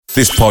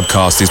This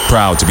podcast is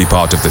proud to be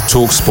part of the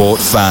TalkSport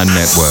Fan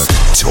Network.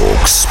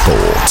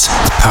 TalkSport.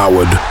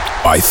 Powered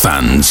by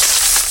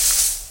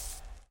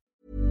fans.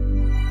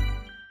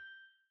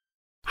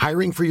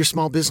 Hiring for your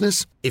small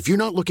business? If you're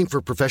not looking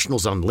for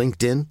professionals on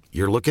LinkedIn,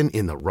 you're looking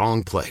in the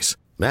wrong place.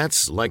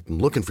 That's like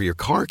looking for your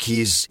car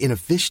keys in a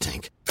fish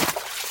tank.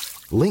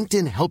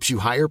 LinkedIn helps you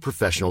hire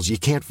professionals you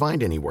can't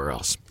find anywhere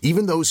else,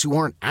 even those who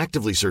aren't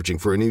actively searching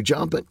for a new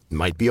job but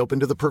might be open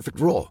to the perfect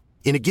role.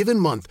 In a given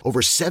month,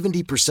 over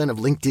 70% of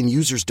LinkedIn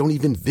users don't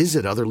even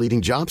visit other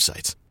leading job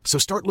sites. So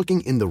start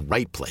looking in the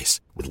right place.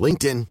 With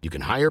LinkedIn, you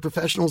can hire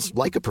professionals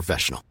like a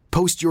professional.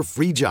 Post your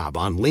free job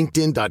on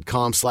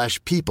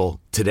linkedin.com/people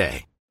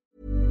today.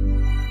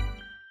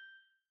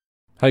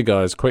 Hey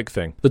guys, quick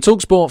thing. The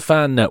TalkSport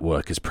Fan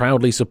Network is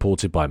proudly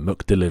supported by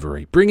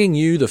McDelivery, bringing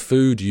you the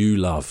food you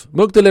love.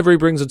 McDelivery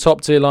brings a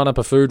top-tier lineup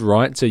of food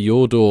right to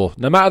your door.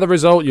 No matter the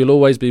result, you'll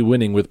always be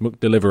winning with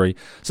McDelivery.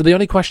 So the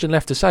only question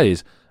left to say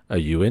is, are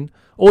you in?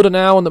 Order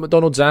now on the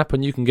McDonald's app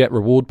and you can get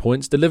reward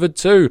points delivered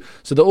too.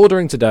 So the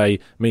ordering today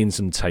means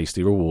some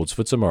tasty rewards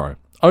for tomorrow.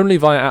 Only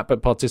via app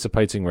at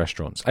participating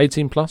restaurants.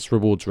 18 plus,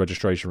 rewards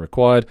registration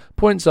required.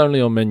 Points only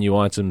on menu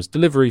items.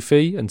 Delivery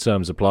fee and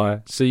terms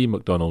apply. See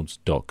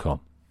mcdonalds.com.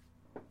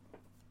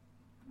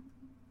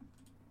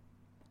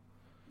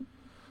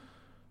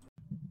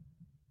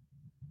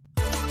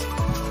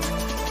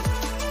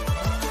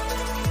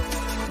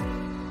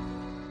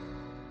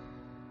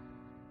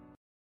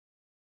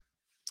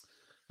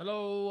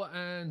 Hello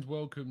and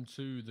welcome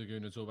to the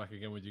Gooner Talk, back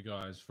again with you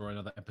guys for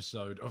another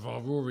episode of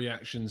our Raw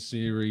Reaction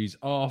series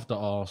after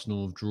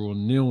Arsenal have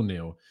drawn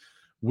 0-0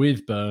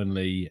 with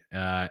Burnley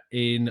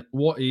in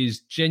what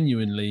is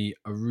genuinely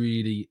a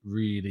really,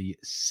 really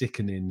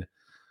sickening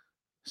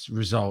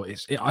result.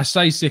 I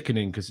say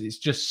sickening because it's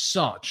just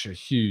such a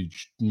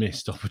huge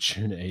missed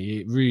opportunity.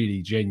 It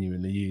really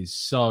genuinely is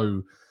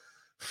so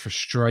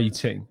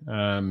frustrating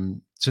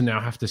to now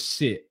have to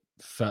sit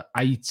for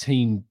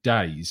 18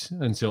 days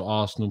until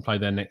Arsenal play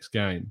their next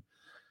game.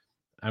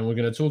 And we're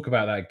going to talk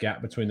about that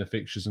gap between the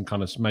fixtures and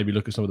kind of maybe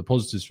look at some of the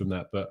positives from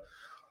that. But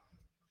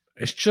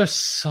it's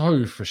just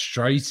so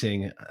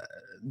frustrating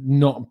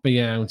not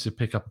being able to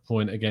pick up a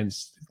point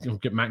against,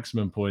 get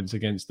maximum points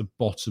against the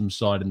bottom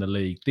side in the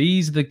league.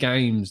 These are the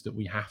games that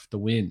we have to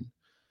win.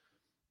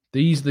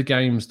 These are the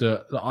games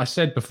that I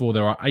said before,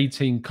 there are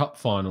 18 cup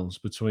finals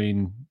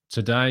between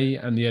today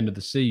and the end of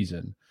the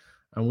season.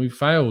 And we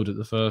failed at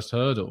the first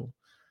hurdle.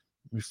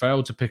 We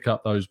failed to pick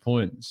up those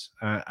points.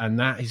 And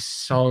that is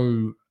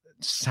so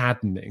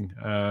saddening.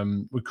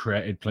 We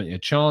created plenty of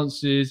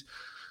chances.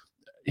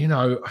 You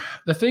know,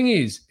 the thing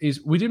is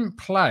we didn't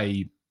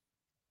play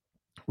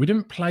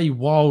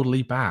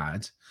wildly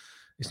bad.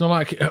 It's not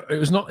like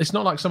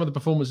some of the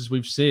performances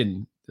we've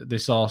seen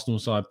this Arsenal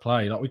side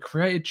play. Like, we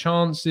created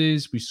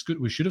chances. We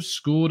should have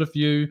scored a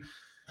few.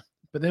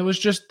 But there was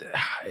just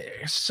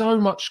so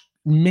much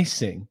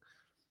missing.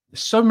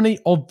 So many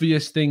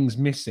obvious things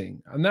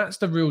missing. And that's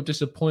the real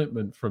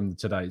disappointment from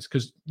today's,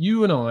 because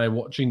you and I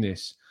watching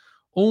this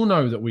all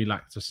know that we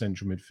lacked a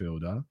central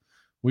midfielder.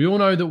 We all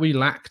know that we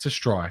lacked a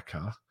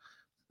striker.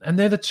 And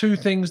they're the two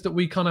things that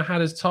we kind of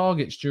had as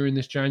targets during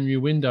this January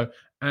window.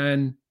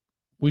 And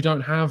we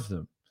don't have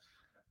them.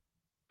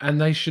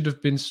 And they should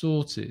have been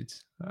sorted.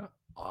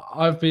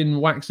 I've been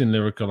waxing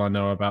lyrical, I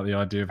know, about the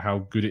idea of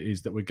how good it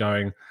is that we're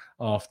going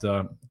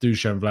after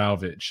Dusan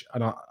Vlahovic.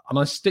 And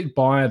I stick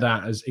by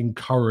that as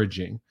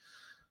encouraging.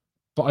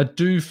 But I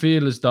do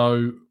feel as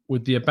though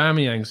with the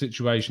Aubameyang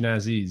situation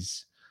as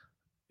is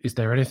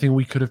there anything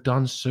we could have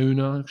done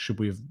sooner? Should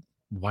we have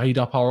weighed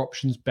up our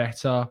options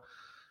better?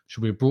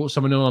 Should we have brought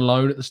someone on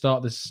loan at the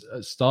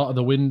start of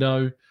the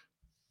window?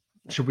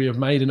 Should we have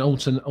made an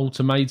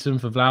ultimatum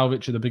for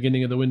Vlahovic at the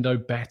beginning of the window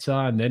better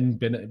and then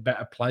been at a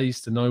better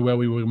place to know where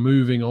we were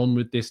moving on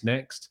with this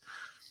next?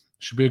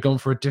 Should we have gone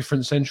for a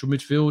different central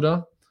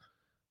midfielder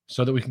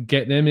so that we could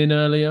get them in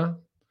earlier?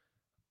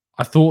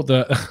 I thought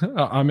that,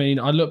 I mean,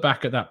 I look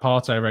back at that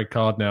Partey red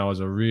card now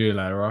as a real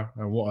error.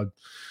 And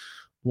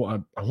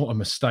what a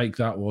mistake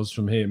that was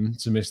from him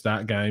to miss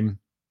that game.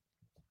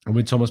 And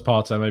with Thomas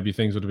Partey, maybe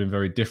things would have been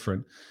very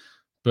different.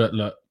 But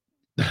look,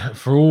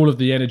 for all of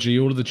the energy,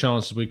 all of the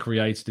chances we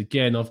created,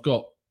 again, I've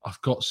got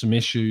some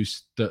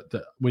issues that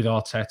with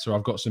Arteta.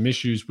 I've got some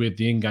issues with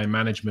the in-game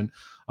management.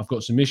 I've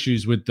got some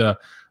issues with the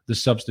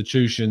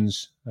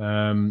substitutions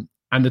and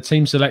the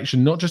team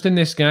selection, not just in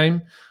this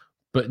game,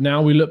 but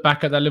now we look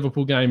back at that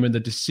Liverpool game and the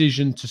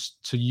decision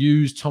to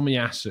use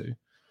Tomiyasu,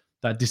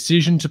 that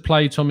decision to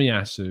play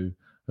Tomiyasu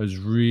has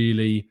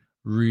really,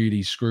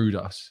 really screwed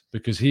us,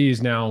 because he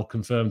is now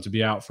confirmed to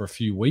be out for a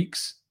few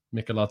weeks.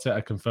 Mikel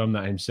Arteta confirmed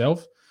that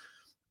himself.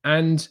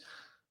 And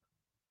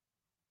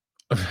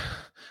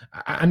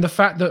the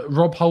fact that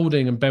Rob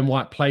Holding and Ben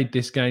White played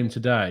this game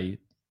today,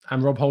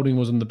 and Rob Holding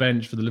was on the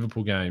bench for the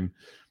Liverpool game,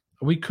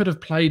 we could have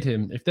played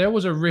him. If there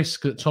was a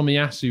risk that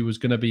Tomiyasu was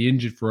going to be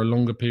injured for a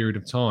longer period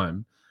of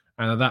time,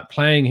 and that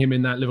playing him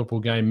in that Liverpool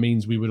game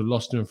means we would have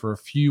lost him for a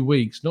few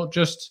weeks, not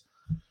just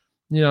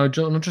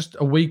not just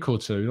a week or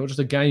two, not just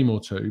a game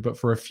or two, but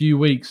for a few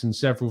weeks and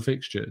several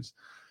fixtures.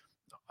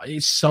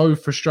 It's so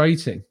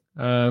frustrating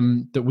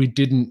that we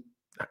didn't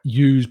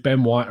use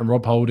Ben White and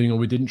Rob Holding, or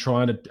we didn't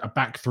try a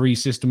back three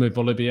system with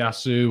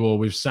Olubiasu or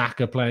with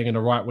Saka playing in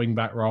a right wing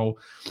back role.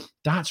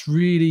 That's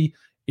really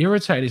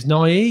irritating. It's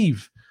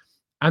naive.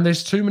 And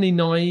there's too many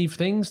naive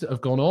things that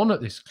have gone on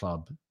at this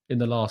club in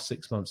the last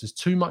 6 months. There's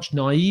too much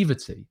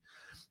naivety.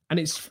 And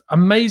it's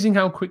amazing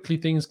how quickly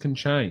things can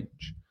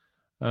change.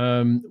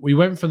 We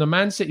went from the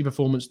Man City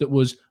performance that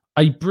was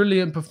a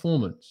brilliant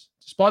performance.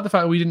 Despite the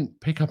fact that we didn't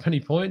pick up any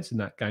points in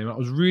that game, I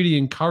was really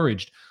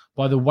encouraged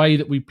by the way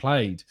that we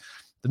played.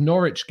 The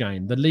Norwich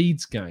game, the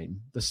Leeds game,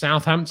 the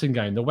Southampton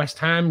game, the West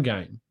Ham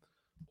game,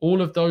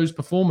 all of those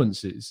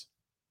performances,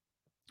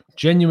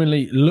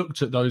 genuinely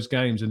looked at those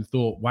games and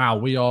thought, wow,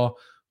 we are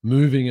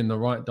moving in the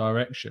right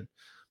direction.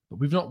 But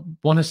we've not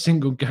won a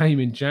single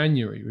game in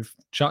January. We've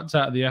chucked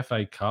out of the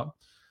FA Cup.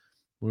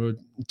 We were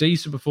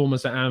decent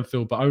performance at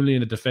Anfield, but only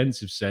in a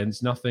defensive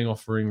sense, nothing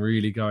offering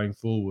really going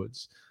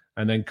forwards,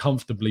 and then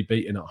comfortably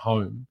beaten at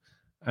home.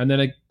 And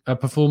then a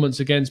performance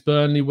against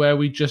Burnley where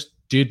we just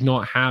did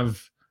not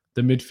have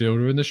the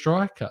midfielder and the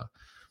striker.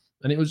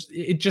 And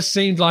it just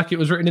seemed like it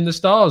was written in the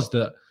stars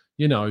that,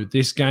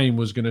 this game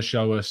was going to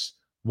show us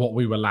what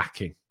we were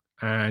lacking.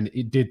 And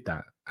it did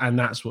that. And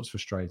that's what's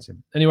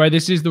frustrating. Anyway,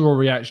 this is the Raw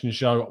Reaction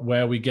Show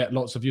where we get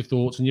lots of your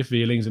thoughts and your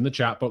feelings in the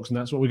chat box. And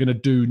that's what we're going to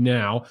do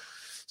now.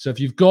 So if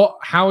you've got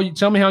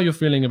tell me how you're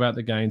feeling about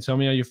the game. Tell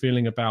me how you're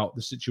feeling about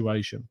the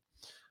situation.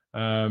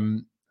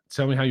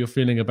 Tell me how you're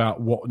feeling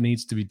about what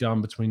needs to be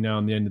done between now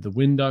and the end of the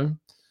window.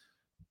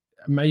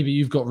 Maybe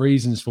you've got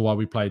reasons for why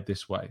we played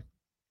this way.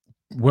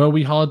 Were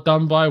we hard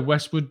done by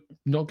Westwood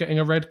not getting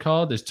a red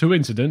card? There's two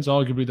incidents.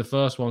 Arguably, the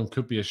first one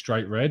could be a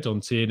straight red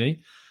on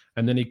Tierney.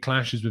 And then he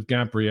clashes with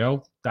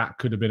Gabriel. That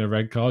could have been a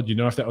red card.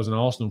 If that was an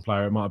Arsenal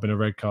player, it might have been a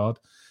red card.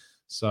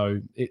 So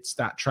it's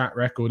that track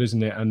record,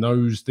 isn't it? And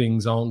those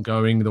things aren't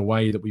going the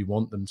way that we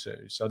want them to.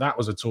 So that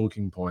was a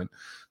talking point.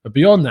 But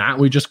beyond that,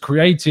 we just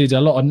created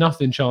a lot of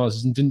nothing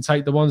chances and didn't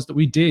take the ones that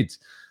we did.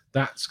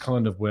 That's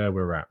kind of where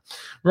we're at.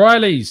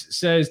 Riley's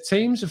says,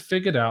 teams have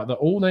figured out that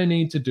all they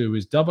need to do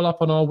is double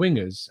up on our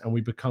wingers and we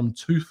become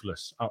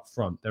toothless up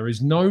front. There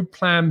is no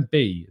plan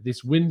B.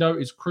 This window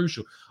is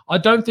crucial. I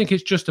don't think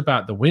it's just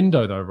about the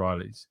window, though,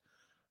 Riley's.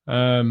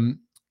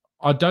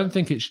 I don't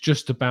think it's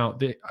just about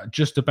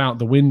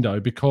the window,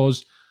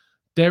 because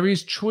there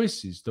is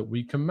choices that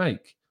we can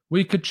make.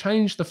 We could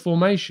change the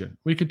formation.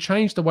 We could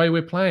change the way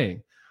we're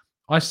playing.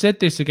 I said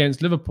this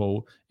against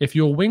Liverpool. If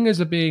your wingers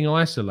are being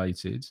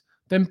isolated,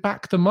 then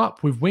back them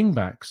up with wing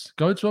backs.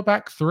 Go to a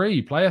back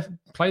three. Play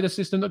the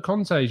system that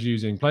Conte's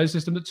using. Play the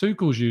system that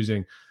Tuchel's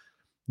using.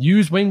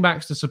 Use wing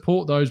backs to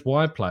support those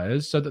wide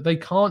players so that they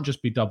can't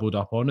just be doubled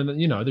up on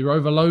and, they're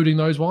overloading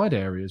those wide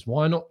areas.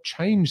 Why not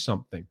change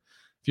something?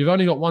 If you've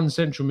only got one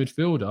central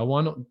midfielder,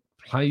 why not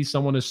play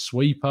someone as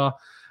sweeper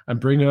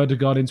and bring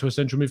Ødegaard into a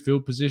central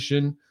midfield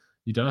position?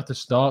 You don't have to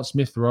start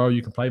Smith Rowe.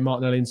 You can play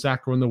Martinelli and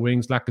Saka on the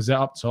wings, Lacazette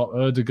up top,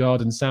 Ødegaard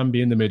and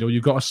Sambi in the middle.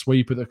 You've got a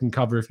sweeper that can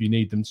cover if you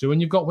need them to,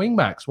 and you've got wing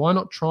backs. Why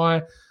not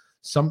try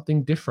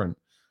something different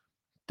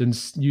than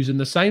using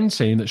the same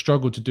team that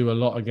struggled to do a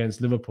lot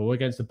against Liverpool,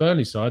 against the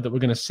Burnley side that we're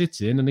going to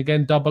sit in and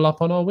again double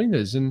up on our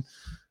wingers? And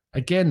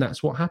again,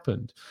 that's what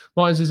happened.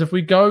 Martin says, if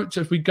we go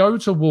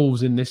to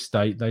Wolves in this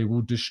state, they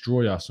will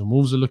destroy us. And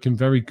Wolves are looking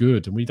very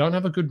good. And we don't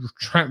have a good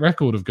track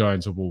record of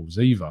going to Wolves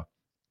either.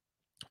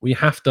 We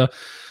have to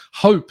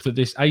hope that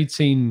this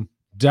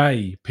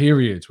 18-day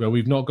period where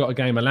we've not got a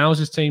game allows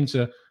this team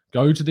to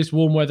go to this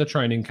warm weather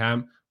training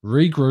camp,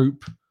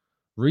 regroup,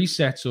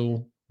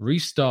 resettle,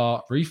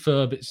 restart,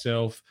 refurb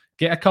itself,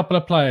 get a couple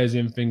of players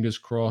in, fingers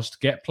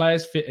crossed, get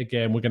players fit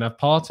again. We're going to have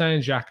Partey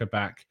and Xhaka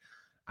back.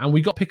 And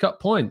we got to pick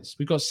up points.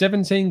 We've got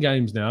 17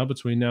 games now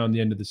between now and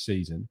the end of the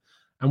season.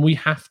 And we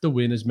have to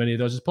win as many of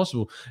those as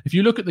possible. If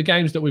you look at the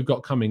games that we've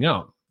got coming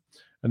up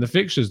and the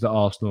fixtures that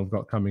Arsenal have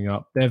got coming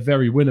up, they're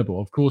very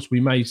winnable. Of course, we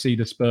may see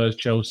the Spurs,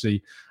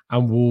 Chelsea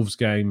and Wolves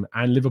game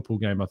and Liverpool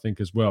game, I think,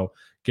 as well,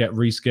 get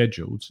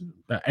rescheduled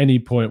at any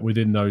point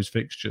within those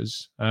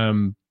fixtures.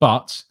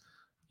 But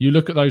you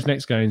look at those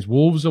next games,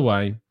 Wolves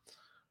away,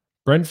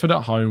 Brentford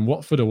at home,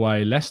 Watford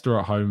away, Leicester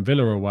at home,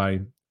 Villa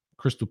away,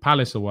 Crystal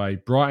Palace away,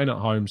 Brighton at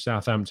home,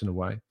 Southampton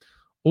away.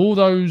 All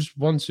those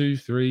 1, 2,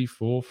 3,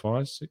 4,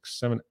 5, 6,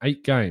 7,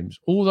 8 games,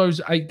 all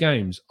those 8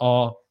 games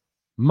are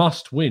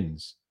must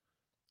wins.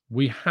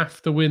 We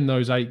have to win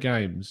those 8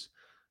 games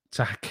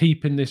to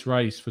keep in this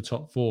race for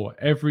top 4.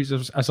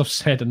 As I've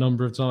said a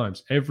number of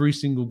times, every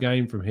single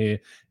game from here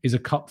is a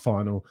cup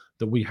final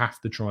that we have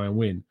to try and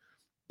win.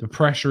 The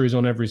pressure is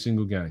on every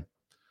single game,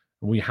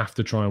 and we have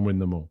to try and win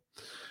them all.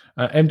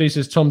 MD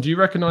says, Tom, do you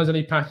recognise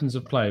any patterns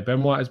of play?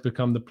 Ben White has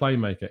become the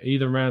playmaker.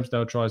 Either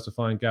Ramsdale tries to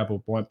find Gab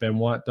or Ben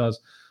White does.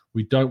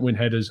 We don't win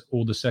headers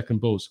or the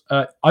second balls.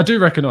 I do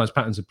recognise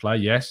patterns of play,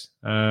 yes.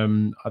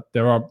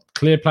 There are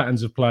clear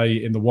patterns of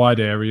play in the wide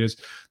areas.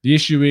 The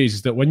issue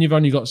is that when you've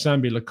only got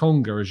Sambi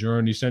Lokonga as your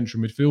only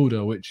central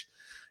midfielder, which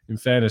in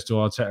fairness to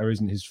Arteta,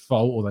 isn't his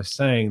fault, or they're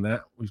saying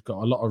that. We've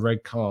got a lot of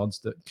red cards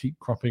that keep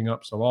cropping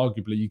up, so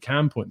arguably you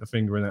can point the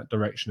finger in that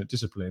direction at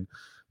discipline.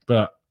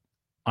 But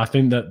I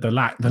think that the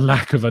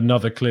lack of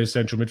another clear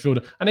central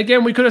midfielder, and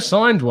again, we could have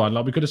signed one,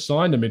 like we could have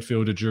signed a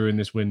midfielder during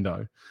this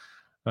window,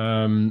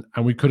 and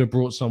we could have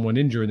brought someone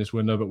in during this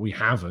window, but we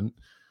haven't.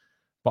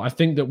 But I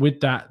think that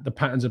with that, the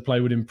patterns of play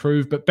would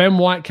improve. But Ben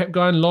White kept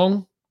going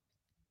long.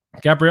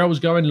 Gabriel was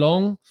going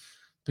long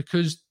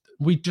because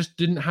we just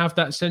didn't have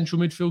that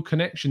central midfield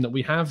connection that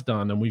we have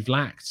done, and we've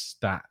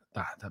lacked that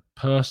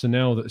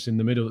personnel that's in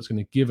the middle that's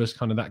going to give us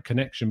kind of that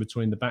connection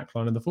between the back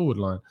line and the forward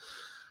line.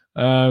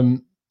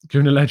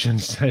 Guna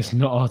Legend says,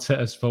 not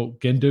Arteta's fault.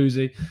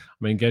 Guendouzi. I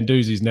mean,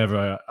 Guendouzi's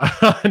never...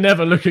 I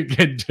never look at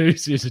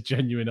Guendouzi as a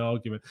genuine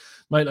argument.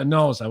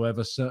 Maitland-Niles,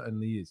 however,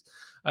 certainly is.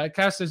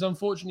 Cass says,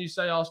 unfortunately, you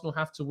say Arsenal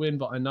have to win,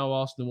 but I know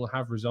Arsenal will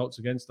have results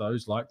against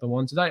those like the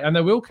one today. And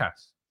they will,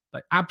 Cass.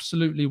 They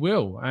absolutely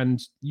will.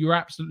 And you're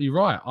absolutely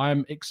right.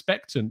 I'm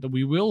expectant that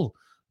we will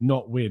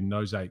not win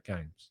those 8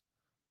 games.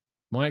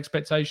 My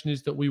expectation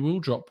is that we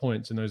will drop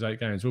points in those 8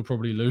 games. We'll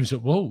probably lose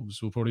at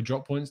Wolves. We'll probably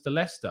drop points to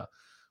Leicester.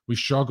 We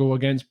struggle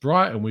against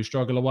Brighton. We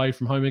struggle away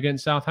from home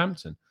against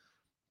Southampton.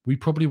 We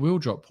probably will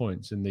drop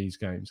points in these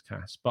games,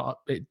 Cass. But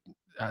it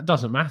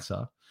doesn't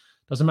matter.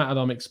 It doesn't matter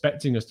that I'm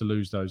expecting us to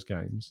lose those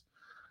games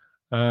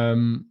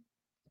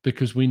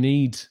because we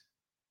need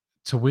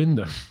to win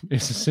them.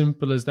 It's as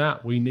simple as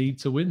that. We need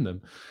to win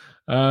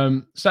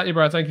them. Satya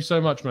Brad, thank you so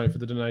much, mate, for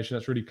the donation.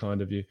 That's really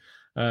kind of you.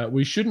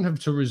 We shouldn't have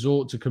to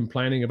resort to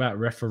complaining about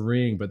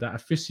refereeing, but that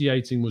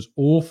officiating was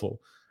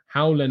awful.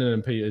 How Lennon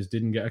and Peters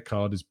didn't get a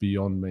card is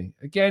beyond me.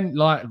 Again,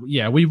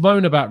 we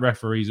moan about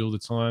referees all the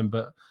time,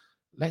 but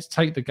let's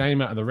take the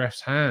game out of the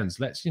refs' hands.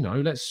 Let's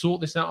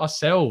sort this out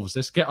ourselves.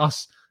 Let's get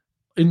us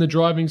in the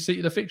driving seat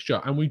of the fixture.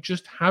 And we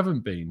just haven't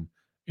been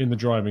in the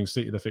driving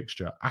seat of the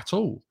fixture at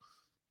all.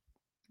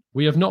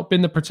 We have not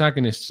been the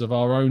protagonists of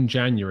our own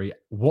January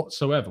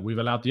whatsoever. We've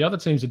allowed the other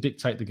teams to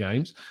dictate the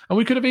games, and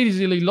we could have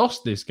easily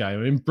lost this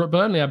game. I mean,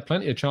 Burnley had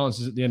plenty of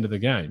chances at the end of the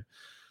game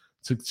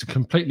to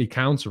completely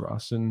counter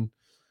us, and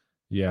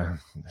yeah,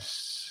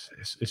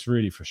 it's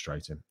really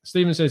frustrating.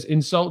 Stephen says,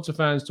 insult to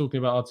fans talking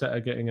about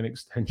Arteta getting an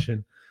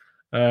extension.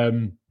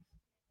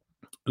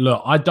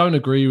 Look, I don't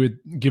agree with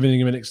giving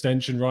him an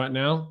extension right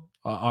now.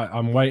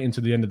 I'm waiting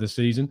to the end of the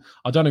season.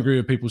 I don't agree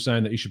with people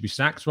saying that he should be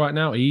sacked right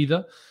now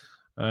either.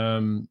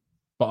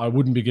 But I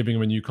wouldn't be giving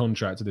him a new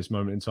contract at this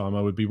moment in time.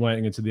 I would be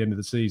waiting until the end of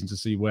the season to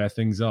see where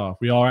things are. If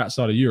we are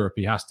outside of Europe,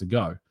 he has to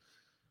go.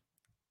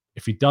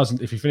 If he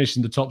finishes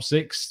in the top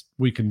 6,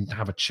 we can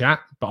have a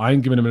chat, but I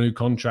ain't giving him a new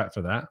contract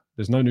for that.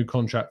 There's no new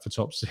contract for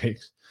top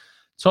 6.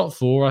 Top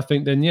 4, I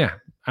think, then yeah.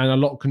 And a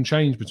lot can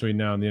change between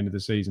now and the end of the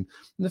season.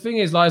 And the thing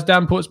is, like as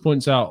Dan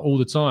points out all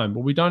the time,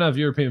 well, we don't have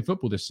European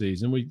football this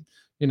season. We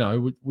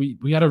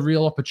had a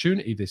real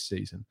opportunity this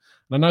season.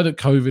 And I know that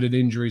COVID and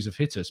injuries have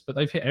hit us, but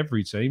they've hit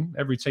every team.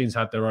 Every team's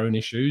had their own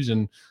issues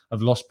and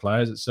have lost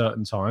players at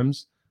certain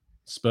times.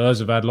 Spurs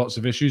have had lots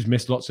of issues,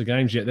 missed lots of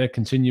games, yet they're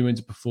continuing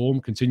to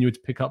perform, continuing to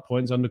pick up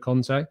points under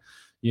Conte.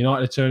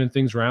 United are turning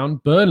things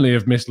around. Burnley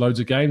have missed loads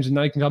of games and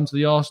they can come to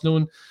the Arsenal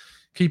and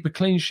keep a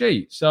clean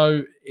sheet.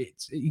 So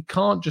it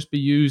can't just be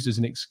used as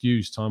an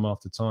excuse time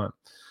after time.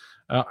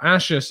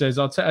 Asher says,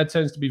 Arteta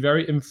tends to be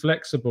very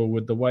inflexible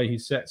with the way he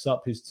sets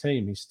up his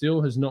team. He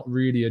still has not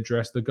really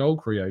addressed the goal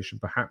creation.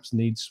 Perhaps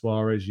needs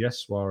Suarez,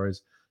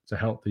 to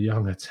help the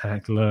young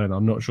attack learn.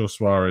 I'm not sure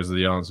Suarez is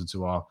the answer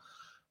to our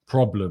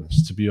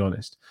problems, to be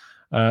honest.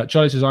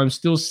 Charlie says, I'm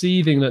still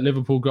seething that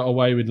Liverpool got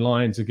away with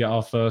lying to get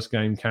our first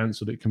game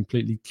cancelled. It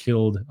completely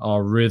killed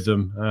our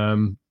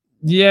rhythm.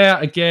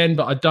 Again,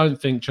 but I don't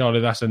think,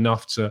 Charlie, that's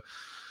enough to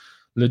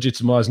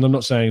legitimize. And I'm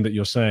not saying that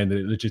you're saying that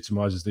it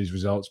legitimizes these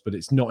results, but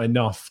it's not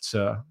enough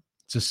to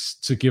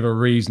give a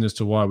reason as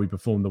to why we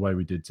performed the way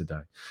we did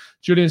today.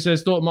 Julian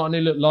says, thought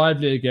Martinelli looked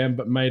lively again,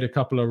 but made a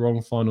couple of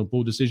wrong final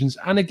ball decisions.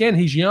 And again,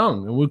 he's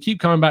young, and we'll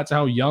keep coming back to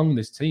how young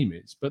this team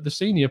is. But the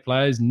senior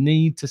players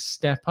need to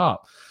step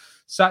up.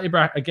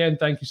 Satyabrak, again,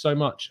 thank you so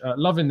much.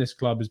 Loving this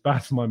club is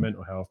bad for my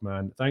mental health,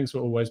 man. Thanks for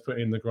always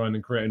putting in the grind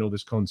and creating all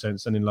this content,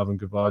 sending love and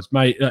good vibes.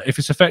 Mate, if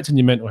it's affecting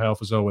your mental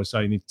health, as I always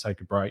say, you need to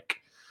take a break.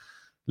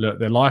 Look,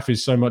 their life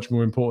is so much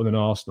more important than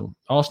Arsenal.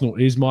 Arsenal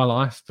is my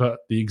life,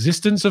 but the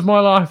existence of my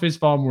life is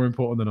far more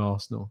important than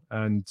Arsenal.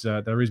 And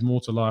there is more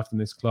to life than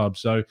this club.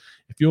 So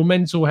if your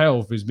mental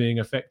health is being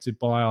affected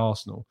by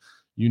Arsenal,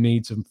 you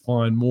need to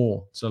find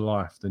more to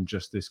life than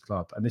just this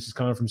club. And this is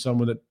coming from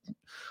someone that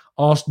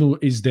Arsenal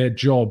is their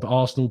job.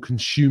 Arsenal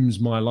consumes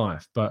my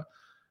life. But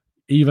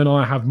even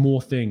I have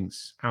more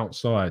things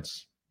outside,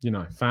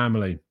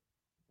 family,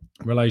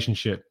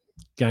 relationship,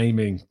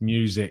 gaming,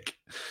 music,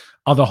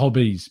 other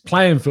hobbies,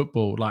 playing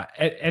football, like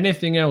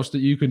anything else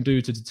that you can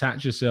do to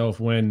detach yourself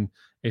when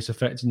it's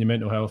affecting your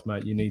mental health,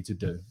 mate, you need to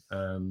do.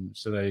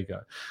 So there you go.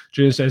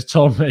 Julian says,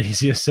 Tom,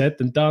 easier said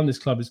than done. This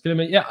club is killing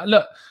me. Yeah,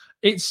 look,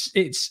 it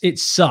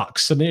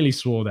sucks. I nearly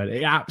swore that.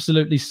 It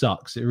absolutely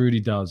sucks. It really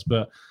does.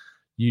 But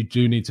you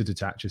do need to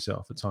detach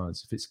yourself at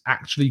times. If it's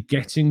actually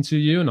getting to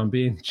you, and I'm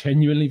being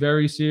genuinely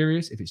very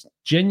serious, if it's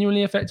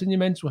genuinely affecting your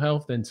mental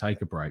health, then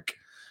take a break.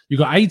 You've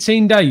got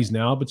 18 days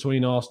now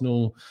between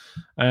Arsenal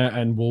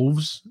and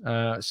Wolves,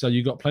 so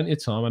you've got plenty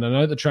of time. And I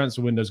know the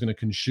transfer window is going to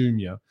consume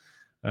you,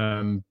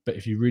 but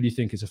if you really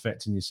think it's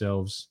affecting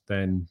yourselves,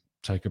 then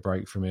take a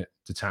break from it,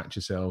 detach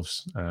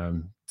yourselves,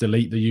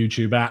 delete the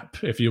YouTube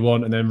app if you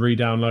want, and then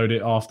re-download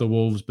it after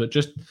Wolves. But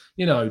just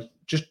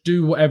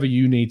do whatever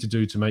you need to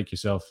do to make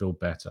yourself feel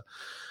better.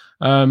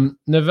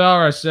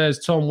 Navarra says,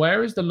 Tom,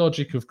 where is the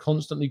logic of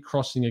constantly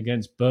crossing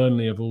against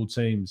Burnley of all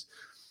teams?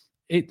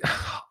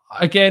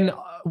 Again,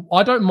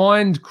 I don't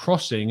mind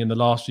crossing in the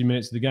last few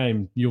minutes of the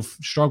game. You'll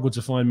struggle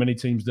to find many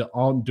teams that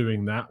aren't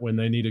doing that when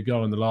they need a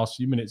goal in the last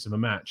few minutes of a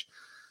match.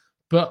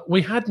 But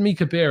we had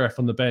Mika Biereth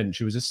on the bench,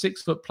 who was a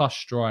 6-foot-plus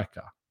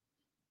striker,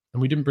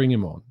 and we didn't bring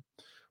him on.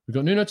 We've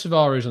got Nuno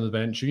Tavares on the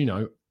bench,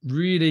 who,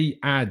 really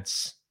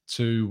adds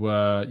to,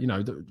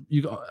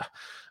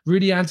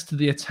 really adds to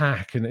the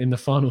attack in the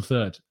final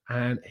third.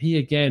 And he,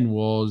 again,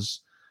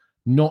 was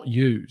not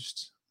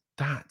used.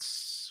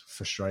 That's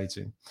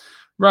frustrating.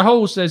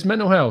 Rahul says,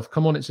 mental health,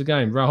 come on, it's a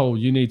game. Rahul,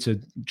 you need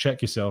to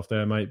check yourself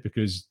there, mate,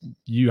 because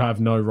you have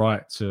no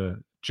right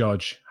to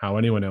judge how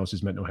anyone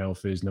else's mental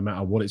health is, no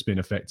matter what it's been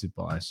affected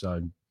by.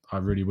 So I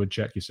really would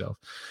check yourself.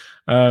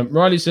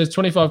 Riley says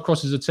 25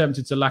 crosses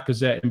attempted to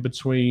Lacazette in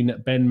between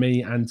Ben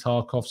Mee and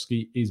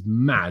Tarkowski is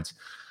mad.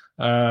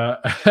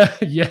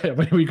 Yeah,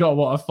 we got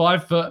a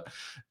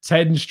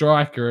 5'10"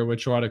 striker and we're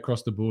trying to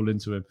cross the ball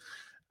into him.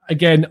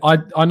 Again,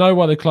 I know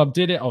why the club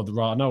did it. I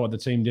know why the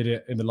team did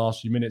it in the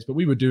last few minutes, but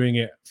we were doing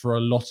it for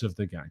a lot of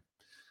the game.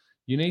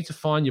 You need to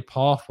find your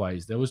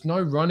pathways. There was no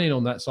running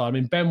on that side. I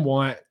mean, Ben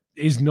White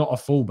is not a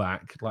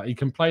fullback. Like, he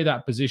can play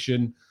that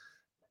position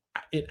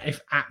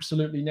if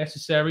absolutely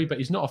necessary, but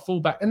he's not a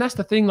fullback. And that's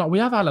the thing. Like, we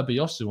have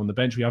Alabiosu on the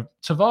bench. We have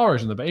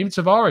Tavares on the bench. Even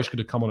Tavares could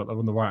have come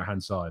on the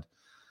right-hand side.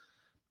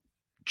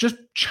 Just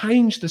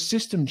change the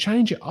system.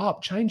 Change it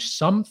up. Change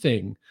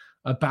something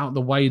about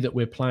the way that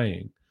we're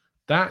playing.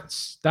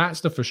 That's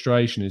the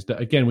frustration, is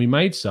that, again, we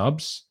made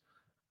subs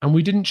and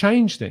we didn't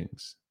change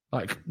things.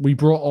 Like, we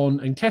brought on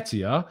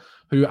Nketiah,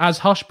 who, as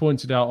Hush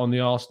pointed out on the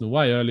Arsenal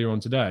Way earlier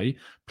on today,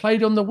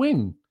 played on the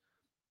wing.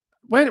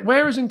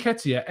 Where has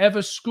Nketiah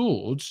ever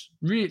scored?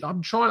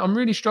 I'm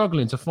really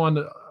struggling to find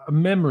a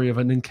memory of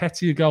an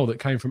Nketiah goal that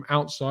came from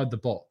outside the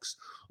box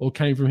or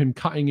came from him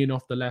cutting in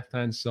off the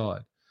left-hand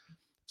side.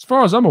 As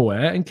far as I'm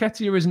aware,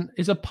 Nketiah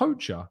is a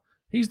poacher.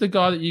 He's the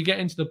guy that you get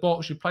into the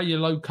box, you play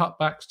your low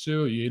cutbacks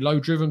to, or your low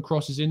driven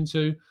crosses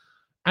into,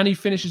 and he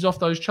finishes off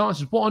those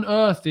chances. What on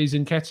earth is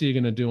Nketiah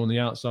going to do on the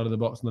outside of the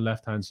box on the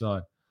left-hand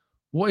side?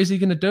 What is he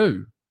going to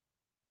do?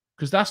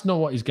 Because that's not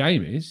what his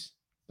game is.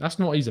 That's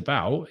not what he's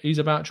about. He's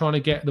about trying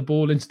to get the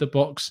ball into the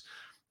box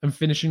and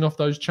finishing off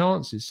those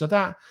chances. So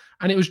that,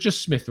 and it was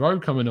just Smith Rowe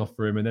coming off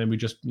for him, and then we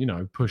just,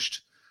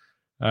 pushed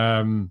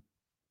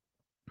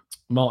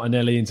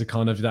Martinelli into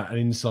kind of that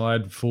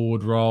inside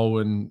forward role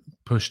and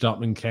pushed up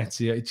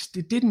Nketiah.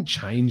 It didn't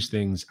change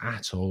things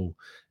at all.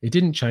 It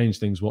didn't change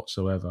things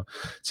whatsoever.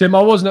 Tim,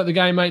 I wasn't at the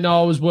game, mate.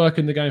 No, I was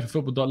working the game for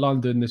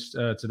Football.London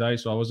today,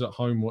 so I was at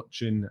home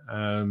watching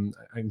and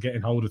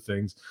getting hold of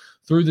things.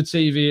 Through the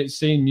TV, it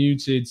seemed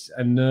muted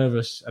and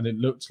nervous, and it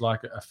looked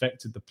like it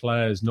affected the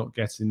players not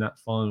getting that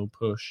final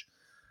push.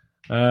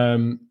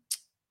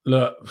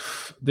 Look,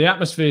 the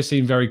atmosphere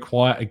seemed very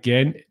quiet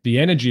again. The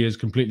energy has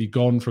completely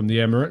gone from the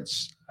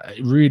Emirates.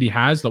 It really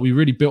has. Like, we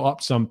really built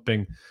up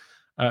something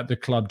at the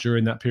club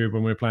during that period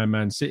when we were playing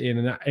Man City.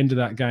 And at the end of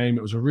that game,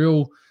 it was a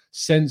real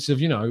sense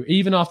of,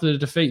 even after the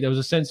defeat, there was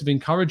a sense of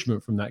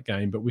encouragement from that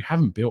game, but we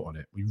haven't built on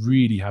it. We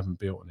really haven't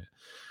built on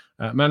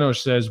it.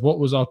 Manoj says, what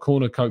was our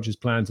corner coach's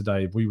plan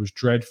today? We was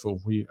dreadful.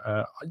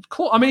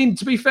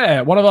 To be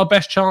fair, one of our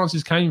best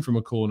chances came from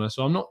a corner,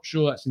 so I'm not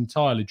sure that's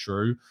entirely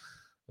true.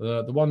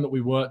 The one that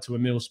we worked to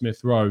Emile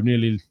Smith-Rowe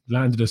nearly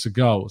landed us a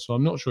goal, so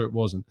I'm not sure it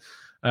wasn't.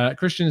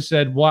 Christian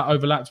said White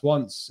overlapped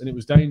once and it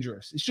was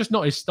dangerous. It's just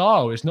not his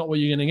style. It's not what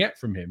you're going to get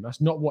from him. That's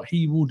not what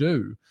he will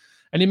do.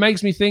 And it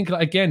makes me think,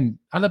 again,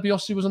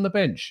 Alabiosu was on the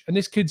bench, and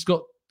this kid's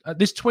got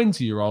this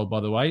 20-year-old,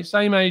 by the way,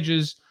 same age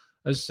as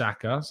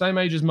Saka, same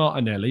age as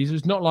Martinelli. So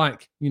it's not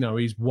like,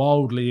 he's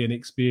wildly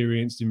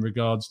inexperienced in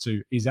regards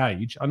to his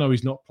age. I know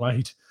he's not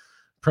played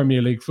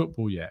Premier League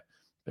football yet,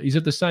 but he's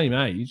at the same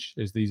age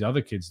as these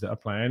other kids that are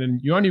playing,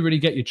 and you only really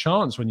get your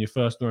chance when you're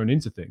first thrown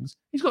into things.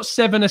 He's got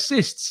 7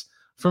 assists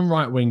from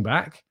right wing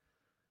back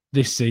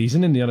this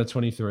season in the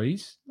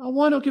under-23s. Oh,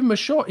 why not give him a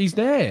shot? He's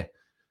there.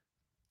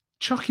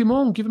 Chuck him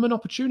on. Give him an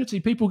opportunity.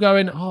 People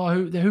going,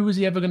 who was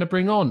he ever going to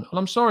bring on? And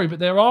I'm sorry, but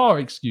there are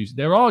excuses.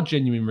 There are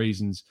genuine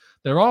reasons.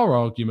 There are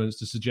arguments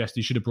to suggest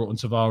he should have brought on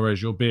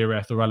Tavares or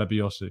Biereth or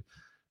Alabiosu.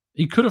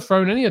 He could have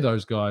thrown any of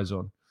those guys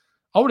on.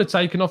 I would have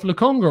taken off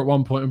Lukonga at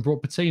one point and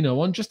brought Patino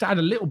on just to add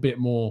a little bit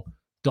more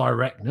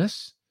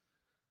directness.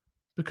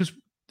 Because,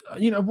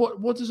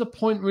 what does a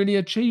point really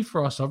achieve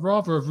for us? I'd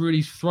rather have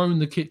really thrown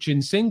the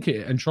kitchen sink at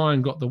it and try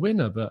and got the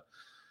winner. But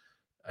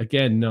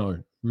again, no,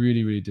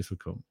 really, really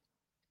difficult.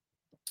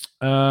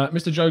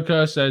 Mr.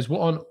 Joker says,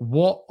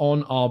 what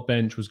on our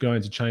bench was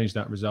going to change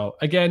that result?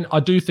 Again, I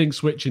do think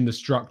switching the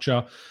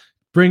structure,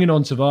 bringing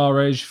on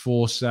Tavares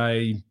for,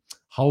 say,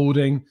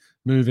 holding,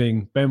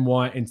 moving Ben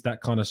White into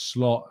that kind of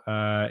slot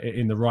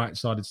in the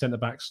right-sided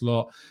centre-back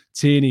slot,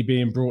 Tierney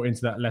being brought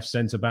into that left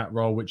centre-back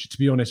role, which, to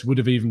be honest, would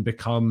have even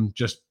become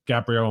just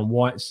Gabriel and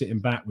White sitting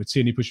back with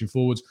Tierney pushing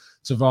forwards,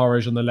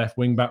 Tavares on the left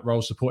wing-back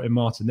role supporting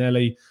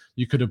Martinelli.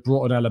 You could have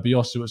brought on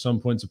Alabiosu at some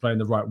point to play in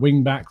the right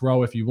wing-back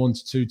role if you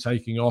wanted to,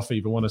 taking off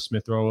either one of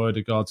Smith Rowe or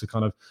Odegaard to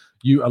kind of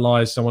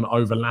utilise someone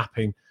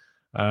overlapping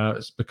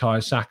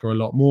Bukayo Saka a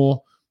lot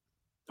more.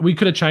 We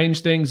could have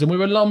changed things, and we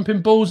were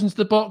lumping balls into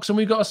the box, and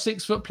we got a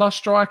 6-foot-plus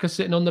striker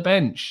sitting on the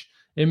bench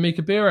in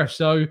Mika Biereth.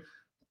 So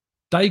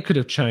they could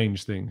have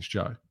changed things,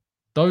 Joe.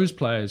 Those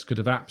players could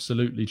have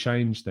absolutely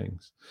changed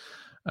things.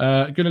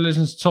 Going to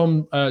listen to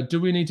Tom. Do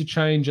we need to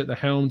change at the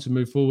helm to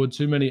move forward?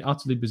 Too many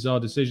utterly bizarre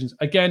decisions.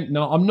 Again,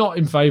 no, I'm not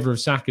in favour of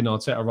sacking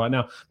Arteta right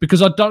now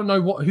because I don't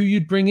know who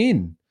you'd bring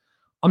in.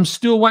 I'm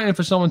still waiting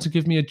for someone to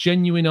give me a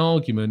genuine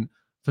argument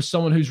for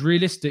someone who's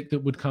realistic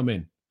that would come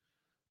in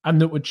and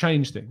that would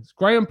change things.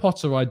 Graham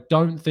Potter, I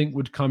don't think,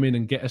 would come in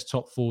and get us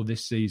top 4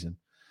 this season.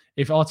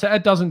 If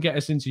Arteta doesn't get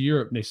us into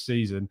Europe this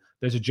season,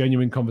 there's a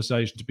genuine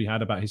conversation to be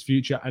had about his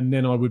future, and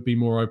then I would be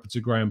more open to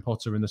Graham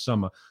Potter in the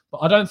summer. But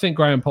I don't think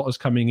Graham Potter's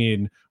coming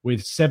in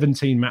with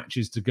 17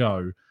 matches to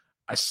go,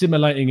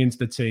 assimilating into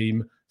the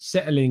team,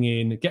 settling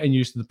in, getting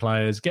used to the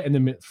players, getting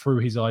them through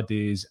his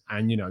ideas,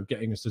 and,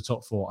 getting us to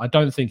top 4. I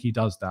don't think he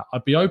does that.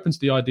 I'd be open to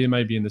the idea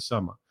maybe in the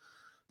summer.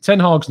 Ten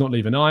Hag's not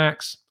leaving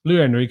Ajax.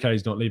 Luis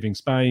Enrique's not leaving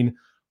Spain.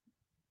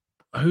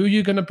 Who are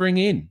you going to bring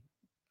in?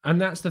 And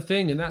that's the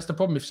thing, and that's the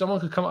problem. If someone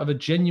could come up with a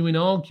genuine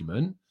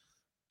argument,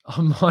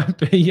 I might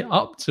be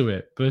up to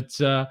it. But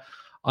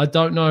I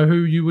don't know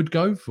who you would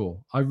go for.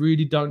 I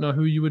really don't know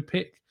who you would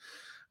pick.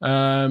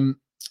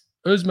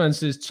 Usman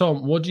says,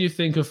 Tom, what do you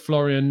think of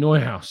Florian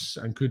Neuhaus?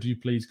 And could you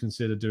please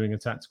consider doing a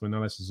tactical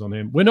analysis on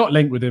him? We're not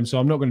linked with him, so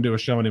I'm not going to do a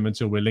show on him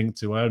until we're linked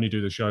to. I only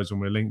do the shows when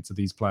we're linked to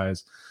these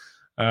players.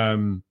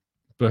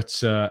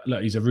 But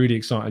look, he's a really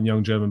exciting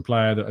young German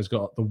player that has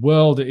got the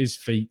world at his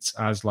feet,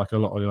 as like a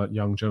lot of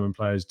young German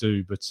players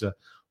do. But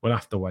we'll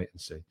have to wait and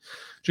see.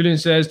 Julian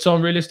says,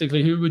 Tom,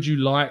 realistically, who would you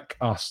like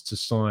us to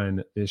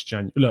sign this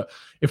January? Look,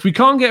 if we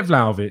can't get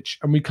Vlahovic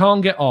and we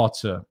can't get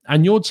Arthur,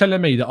 and you're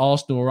telling me that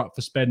Arsenal are up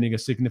for spending a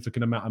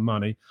significant amount of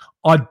money,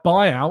 I'd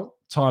buy out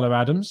Tyler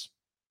Adams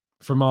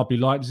from RB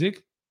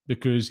Leipzig,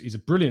 because he's a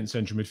brilliant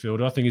central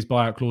midfielder. I think his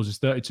buyout clause is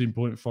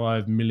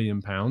 £32.5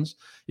 million.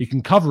 He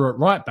can cover at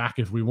right back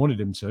if we wanted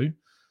him to.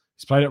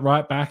 He's played at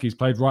right back, he's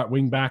played right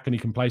wing back, and he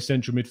can play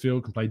central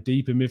midfield, can play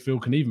deep in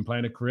midfield, can even play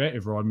in a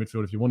creative role in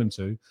midfield if you want him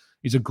to.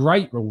 He's a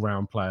great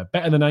all-round player,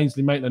 better than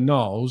Ainsley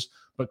Maitland-Niles,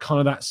 but kind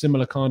of that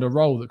similar kind of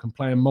role that can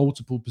play in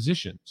multiple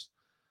positions.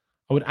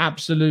 I would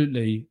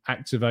absolutely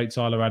activate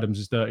Tyler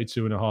Adams'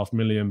 £32.5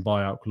 million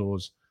buyout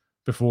clause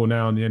before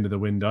now and the end of the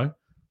window.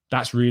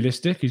 That's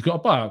realistic. He's got a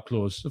buyout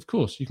clause. Of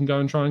course, you can go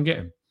and try and get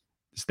him.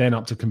 It's then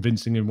up to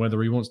convincing him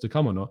whether he wants to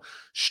come or not.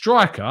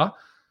 Striker,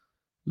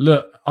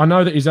 look, I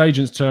know that his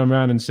agents turned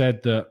around and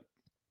said that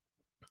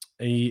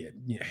he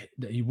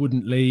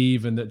wouldn't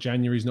leave and that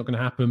January's not going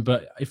to happen.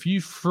 But if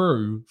you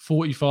threw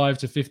 45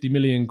 to 50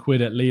 million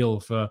quid at Lille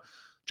for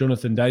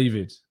Jonathan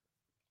David,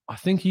 I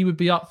think he would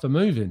be up for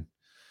moving.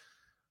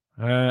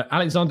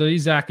 Alexander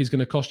Isak is going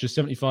to cost you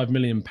 £75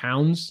 million.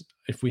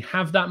 If we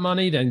have that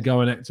money, then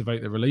go and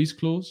activate the release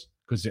clause,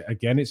 because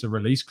again, it's a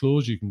release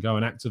clause. You can go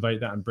and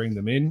activate that and bring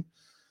them in.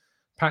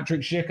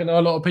 Patrick Schick, I know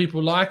a lot of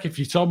people like. If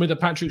you told me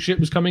that Patrick Schick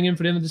was coming in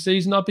for the end of the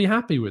season, I'd be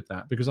happy with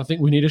that, because I think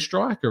we need a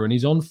striker and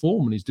he's on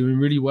form and he's doing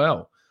really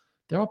well.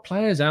 There are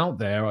players out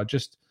there. I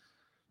just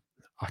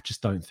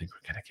don't think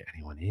we're going to get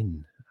anyone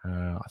in.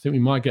 I think we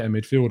might get a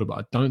midfielder, but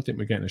I don't think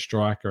we're getting a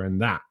striker,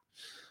 and that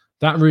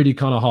really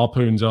kind of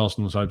harpoons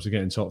Arsenal's hopes of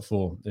getting top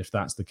 4, if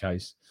that's the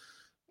case.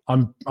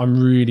 I'm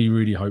really,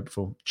 really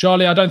hopeful.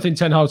 Charlie, I don't think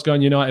Ten Hag's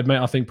going United, mate.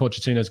 I think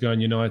Pochettino's going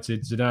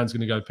United. Zidane's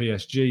going to go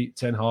PSG.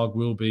 Ten Hag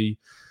will be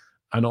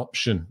an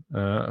option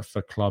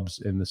for clubs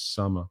in the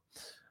summer.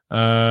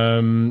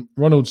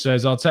 Ronald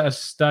says, Arteta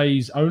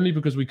stays only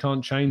because we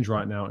can't change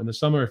right now. In the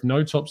summer, if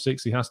no top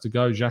 6, he has to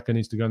go. Xhaka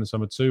needs to go in the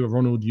summer too.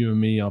 Ronald, you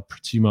and me are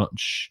pretty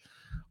much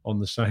on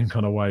the same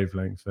kind of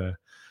wavelength there.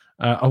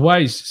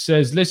 Awais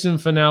says, listen,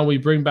 for now, we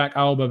bring back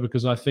Alba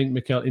because I think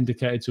Mikel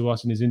indicated to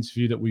us in his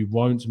interview that we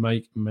won't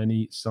make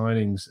many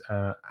signings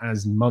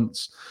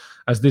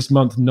as this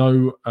month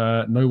no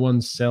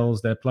one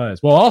sells their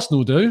players. Well,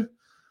 Arsenal do.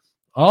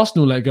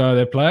 Arsenal let go of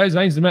their players.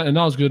 Ainsley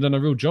Maitland-Niles could have done a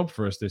real job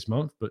for us this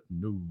month, but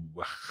no.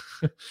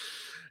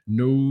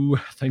 No,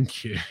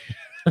 thank you.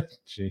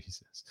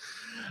 Jesus.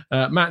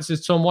 Matt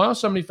says, Tom, why are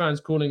so many fans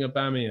calling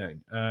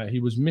Aubameyang? He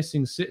was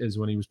missing sitters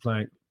when he was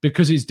playing.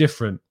 Because he's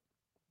different.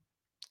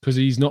 Because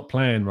he's not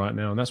playing right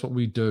now, and that's what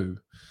we do.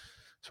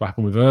 That's what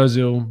happened with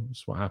Ozil.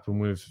 That's what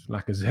happened with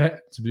Lacazette,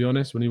 to be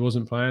honest, when he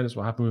wasn't playing. That's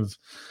what happened with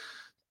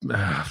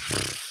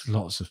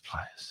lots of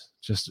players.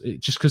 Just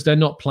because they're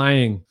not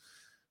playing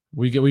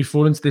We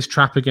fall into this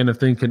trap again of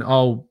thinking,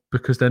 oh,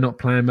 because they're not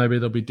playing, maybe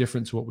they'll be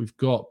different to what we've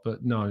got.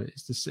 But no,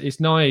 it's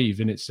naive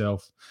in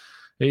itself.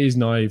 It is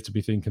naive to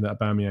be thinking that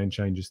Aubameyang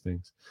changes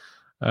things.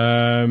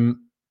 I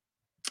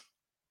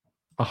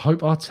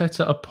hope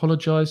Arteta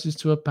apologises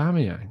to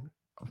Aubameyang.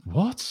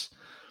 What?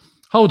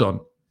 Hold on.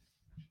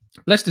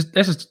 Let's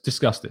just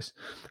discuss this.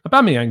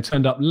 Aubameyang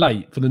turned up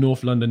late for the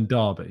North London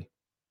derby.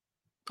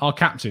 Our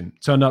captain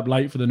turned up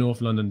late for the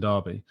North London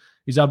derby.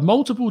 He's had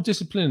multiple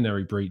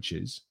disciplinary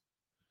breaches.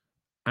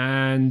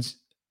 And,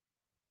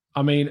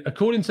 I mean,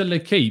 according to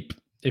L'Equipe,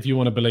 if you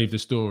want to believe the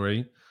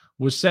story,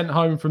 was sent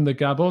home from the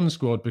Gabon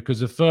squad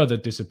because of further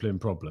discipline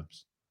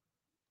problems.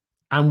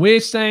 And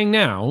we're saying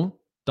now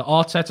that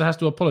Arteta has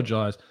to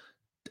apologise.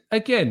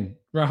 Again,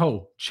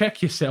 Rahul,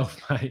 check yourself,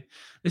 mate.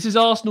 This is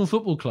Arsenal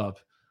Football Club.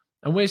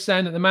 And we're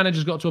saying that the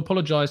manager's got to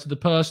apologise to the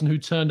person who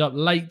turned up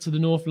late to the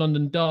North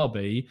London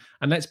derby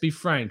and, let's be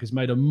frank, has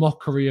made a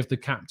mockery of the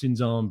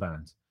captain's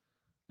armband.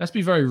 Let's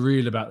be very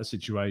real about the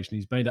situation.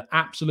 He's made an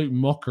absolute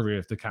mockery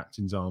of the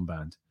captain's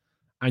armband.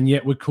 And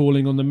yet we're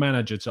calling on the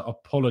manager to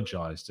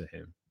apologise to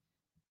him.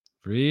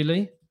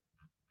 Really?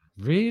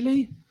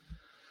 Really?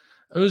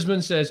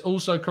 Usman says,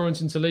 also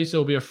Corentin Tolisso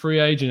will be a free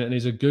agent and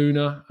is a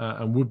gooner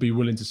and would be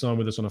willing to sign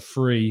with us on a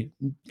free.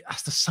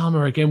 That's the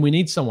summer again. We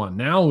need someone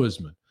now,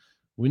 Usman.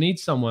 We need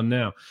someone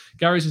now.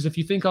 Gary says, if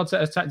you think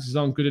Arteta's tactics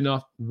aren't good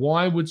enough,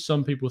 why would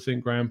some people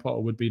think Graham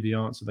Potter would be the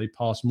answer? They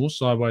pass more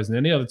sideways than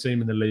any other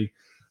team in the league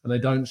and they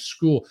don't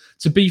score.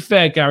 To be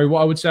fair, Gary,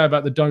 what I would say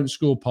about the don't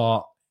score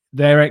part,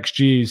 their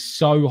XG is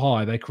so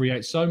high. They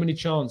create so many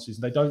chances.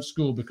 They don't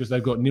score because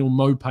they've got Neil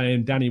Maupay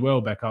and Danny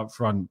Welbeck up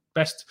front.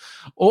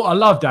 I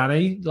love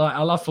Danny.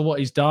 I love for what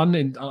he's done,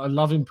 and I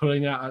love him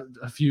pulling out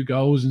a few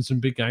goals and some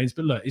big games.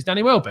 But look, it's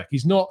Danny Welbeck.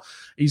 He's not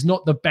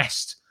the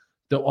best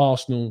that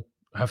Arsenal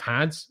have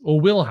had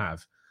or will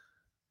have.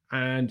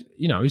 And,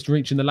 he's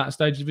reaching the latter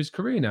stage of his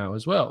career now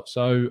as well.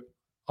 So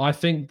I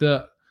think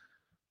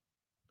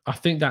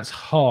that's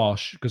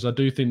harsh because I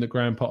do think that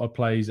Graham Potter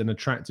plays an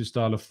attractive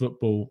style of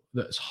football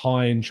that's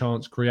high in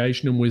chance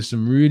creation, and with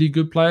some really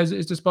good players at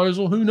his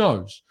disposal, who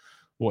knows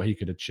what he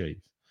could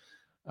achieve.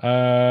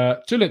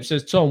 Tulip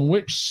says, Tom,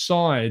 which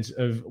side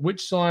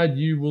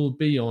you will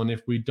be on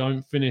if we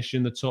don't finish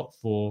in the top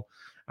four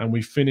and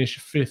we finish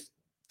 5th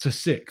to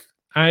 6th?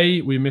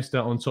 A, we missed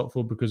out on top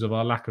four because of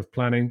our lack of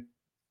planning,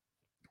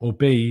 or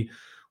B,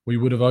 we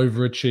would have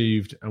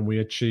overachieved and we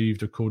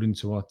achieved according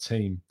to our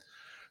team.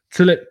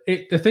 Tulip,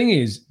 the thing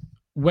is,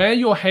 where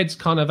your head's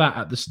kind of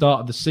at the start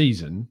of the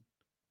season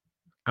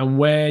and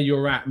where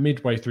you're at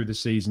midway through the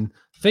season,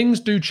 things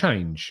do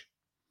change.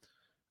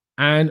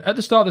 And at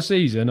the start of the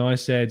season, I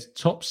said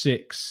top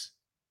 6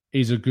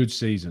 is a good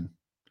season.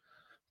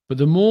 But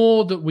the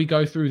more that we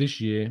go through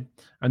this year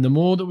and the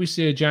more that we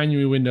see a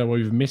January window where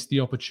we've missed the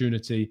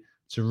opportunity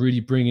to really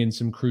bring in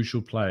some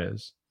crucial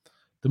players,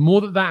 the more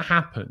that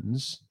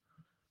happens,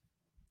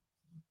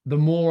 the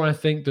more I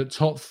think that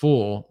top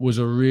 4 was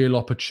a real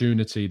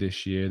opportunity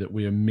this year that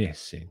we are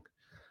missing.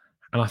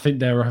 And I think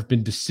there have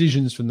been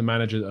decisions from the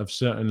manager that have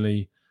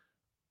certainly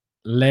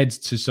led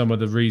to some of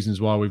the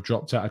reasons why we've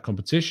dropped out of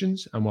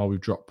competitions and why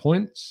we've dropped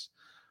points.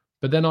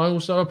 But then I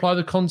also apply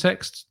the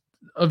context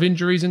of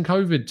injuries and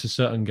COVID to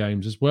certain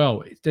games as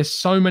well. There's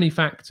so many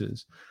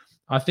factors.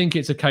 I think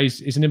it's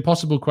an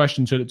impossible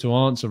question to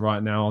answer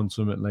right now,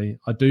 ultimately.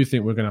 I do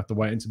think we're going to have to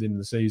wait until the end of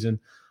the season.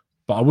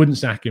 But I wouldn't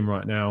sack him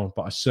right now,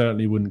 but I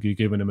certainly wouldn't be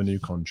giving him a new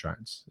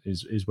contract,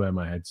 is where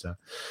my head's at.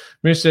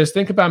 Mish says,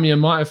 think Aubameyang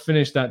might have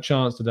finished that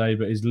chance today,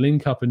 but his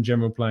link-up and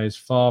general play is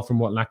far from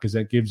what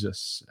Lacazette gives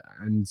us.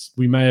 And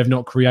we may have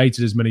not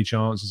created as many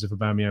chances if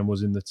Aubameyang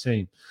was in the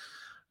team.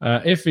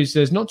 Iffy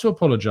says, not to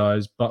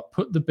apologise, but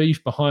put the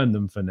beef behind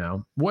them for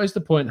now. What is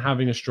the point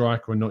having a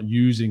striker and not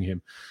using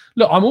him?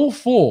 Look, I'm all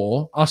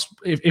for us,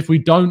 if we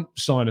don't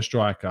sign a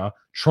striker,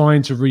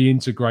 trying to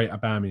reintegrate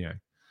Aubameyang.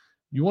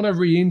 You want to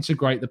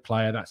reintegrate the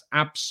player, that's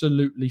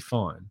absolutely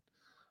fine.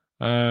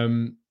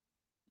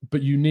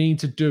 But you need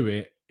to do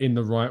it in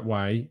the right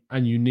way,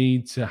 and you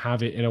need to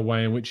have it in a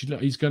way in which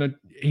he's going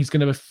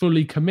to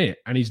fully commit,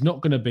 and he's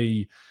not going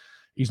to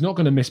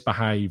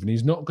misbehave, and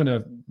he's not going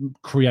to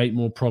create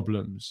more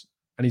problems,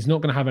 and he's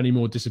not going to have any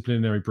more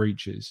disciplinary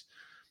breaches.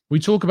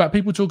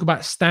 People talk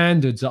about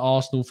standards at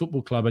Arsenal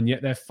Football Club, and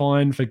yet they're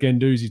fine for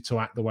Guendouzi to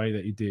act the way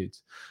that he did,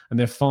 and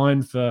they're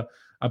fine for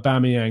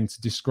Aubameyang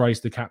to disgrace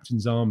the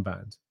captain's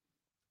armband.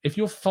 If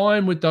you're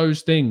fine with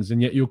those things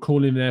and yet you're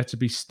calling there to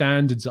be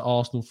standards at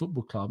Arsenal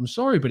Football Club, I'm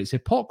sorry, but it's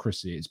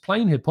hypocrisy. It's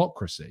plain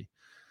hypocrisy.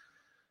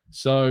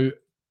 So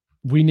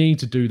we need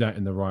to do that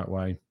in the right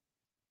way.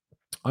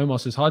 Omar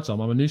says, hi, Tom.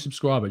 I'm a new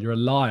subscriber. You're a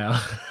liar.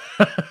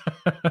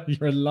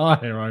 You're a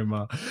liar,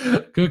 Omar.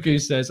 Cuckoo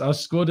says, our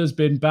squad has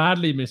been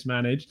badly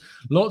mismanaged.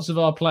 Lots of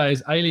our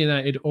players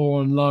alienated or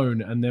on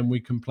loan, and then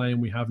we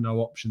complain we have no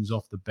options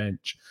off the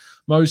bench.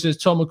 Mo says,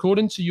 Tom,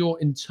 according to your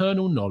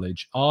internal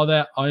knowledge, are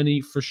there any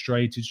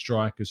frustrated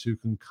strikers who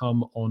can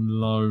come on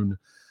loan?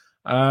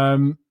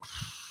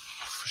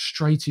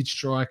 Frustrated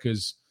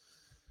strikers.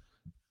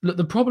 look,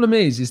 the problem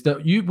is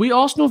that we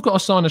Arsenal have got to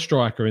sign a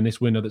striker in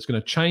this window that's going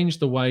to change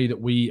the way that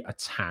we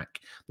attack,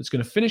 that's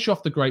going to finish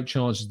off the great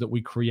chances that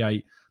we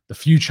create, the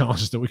few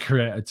chances that we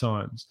create at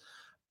times.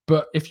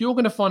 But if you're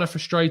going to find a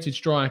frustrated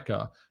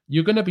striker,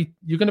 you're going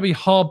to be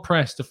hard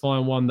pressed to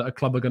find one that a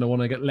club are going to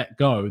want to get let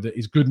go that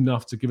is good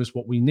enough to give us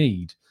what we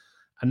need.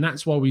 And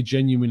that's why we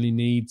genuinely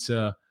need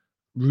to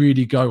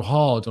really go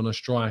hard on a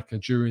striker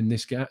during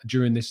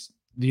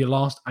the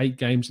last 8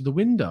 games of the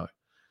window.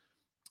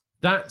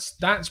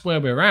 That's where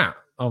we're at,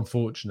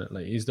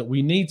 unfortunately, is that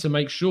we need to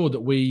make sure that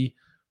we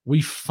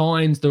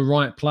find the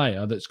right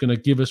player that's going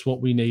to give us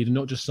what we need and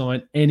not just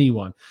sign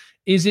anyone.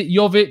 Is it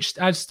Jovic,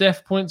 as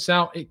Steph points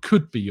out? It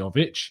could be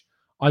Jovic.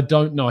 I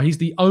don't know. He's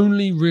the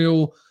only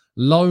real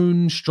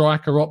lone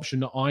striker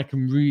option that I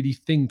can really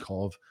think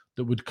of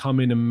that would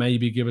come in and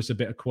maybe give us a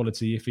bit of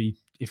quality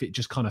if it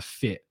just kind of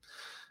fit.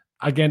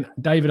 Again,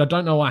 David, I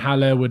don't know why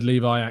Haller would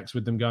leave Ajax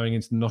with them going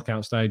into the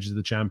knockout stages of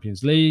the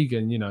Champions League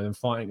and, them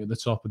fighting at the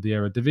top of the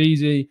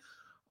Eredivisie.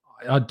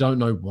 I don't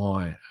know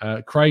why.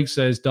 Craig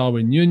says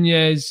Darwin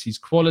Nunez, he's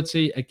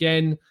quality.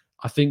 Again,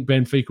 I think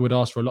Benfica would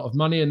ask for a lot of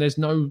money and there's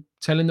no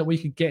telling that we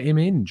could get him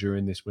in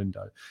during this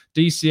window.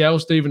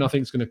 DCL, Stephen, I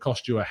think it's going to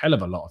cost you a hell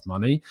of a lot of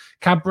money.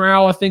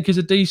 Cabral, I think, is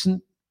a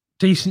decent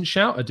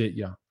shout,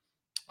 Aditya.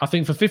 I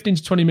think for 15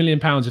 to 20 million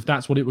pounds, if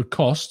that's what it would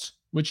cost,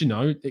 which,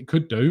 it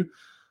could do,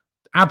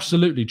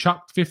 absolutely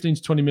chuck 15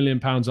 to 20 million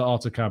pounds at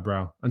Artur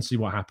Cabral and see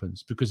what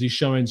happens because he's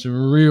showing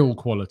some real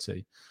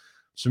quality,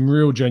 some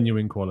real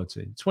genuine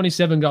quality.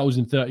 27 goals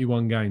in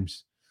 31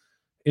 games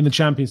in the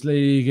Champions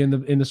League,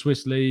 in the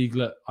Swiss League.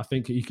 Look, I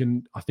think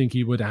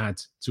he would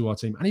add to our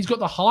team, and he's got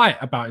the height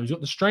about him. He's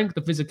got the strength,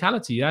 the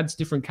physicality. He adds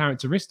different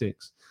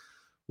characteristics.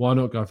 Why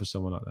not go for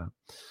someone like that?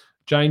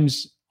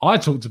 James, I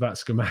talked about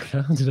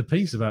Scamacca. I did a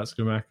piece about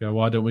Scamacca.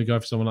 Why don't we go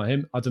for someone like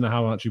him? I don't know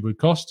how much he would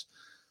cost.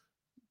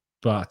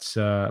 But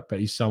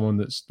he's someone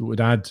that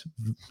would add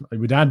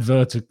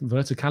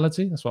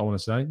verticality. That's what I want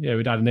to say. Yeah,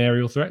 we'd add an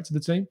aerial threat to the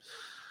team.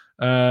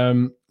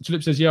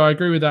 Tulip says, yeah, I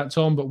agree with that,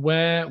 Tom. But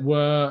where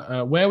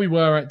we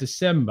were at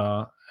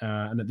December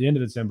and at the end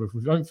of December, if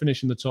we don't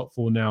finish in the top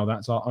 4 now,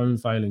 that's our own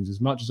failings. As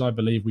much as I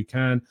believe we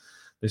can,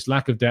 this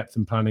lack of depth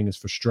and planning is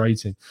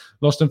frustrating.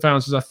 Lost and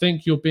Found says, I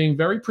think you're being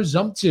very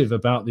presumptive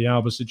about the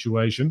Alba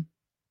situation.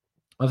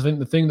 I think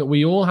the thing that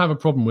we all have a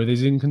problem with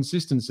is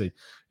inconsistency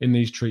in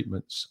these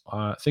treatments.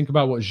 Think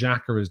about what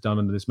Xhaka has done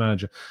under this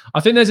manager. I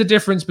think there's a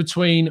difference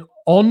between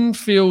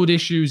on-field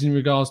issues in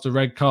regards to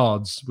red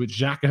cards, which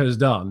Xhaka has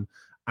done,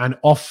 and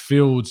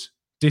off-field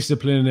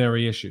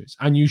disciplinary issues.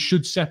 And you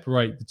should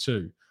separate the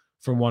two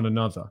from one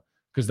another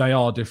because they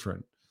are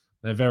different.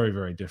 They're very,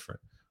 very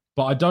different.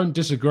 But I don't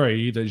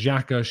disagree that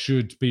Xhaka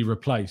should be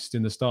replaced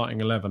in the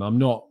starting 11. I'm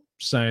not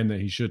saying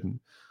that he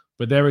shouldn't.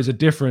 But there is a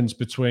difference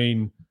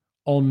between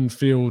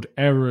on-field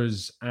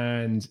errors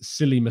and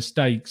silly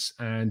mistakes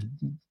and,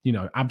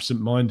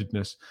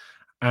 absent-mindedness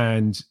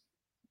and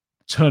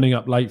turning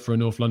up late for a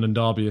North London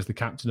derby as the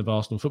captain of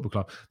Arsenal Football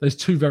Club. There's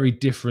two very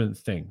different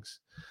things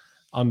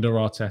under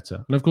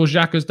Arteta. And, of course,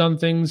 Xhaka's done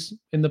things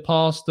in the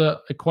past that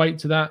equate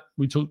to that.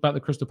 We talked about the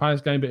Crystal Palace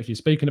game, but if you're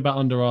speaking about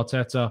under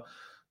Arteta,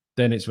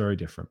 then it's very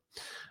different.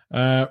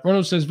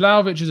 Ronald says,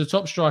 Vlahovic is a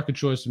top striker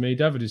choice for me.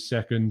 David is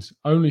second.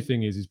 Only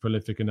thing is he's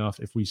prolific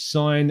enough. If we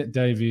sign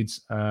David,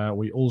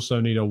 we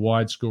also need a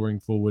wide scoring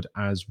forward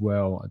as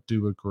well. I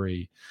do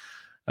agree.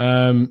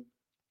 Charlie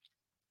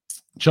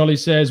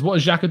says,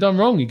 what has Xhaka done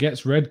wrong? He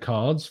gets red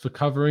cards for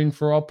covering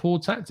for our poor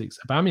tactics.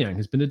 Aubameyang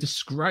has been a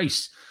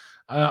disgrace.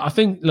 I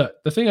think, look,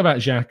 the thing about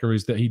Xhaka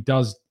is that he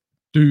does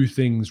do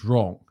things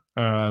wrong.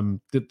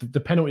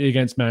 The penalty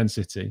against Man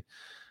City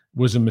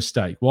was a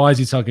mistake. Why is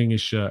he tugging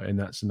his shirt in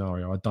that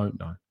scenario? I don't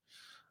know.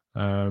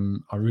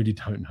 I really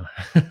don't know.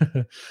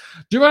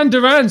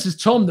 Duran says,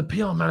 Tom, the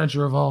PR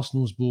manager of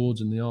Arsenal's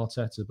boards and the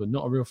Arteta, but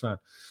not a real fan.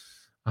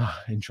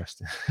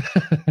 Interesting.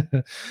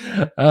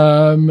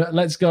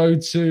 Let's go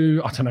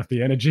to, I don't have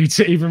the energy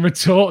to even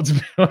retort, to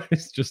be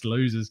honest, just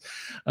losers.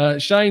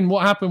 Shane,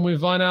 what happened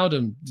with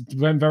Wijnaldum?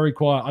 Went very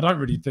quiet. I don't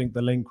really think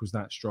the link was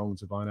that strong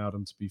to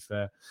Wijnaldum, to be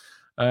fair.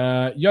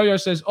 Yo-Yo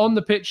says, on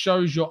the pitch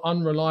shows you're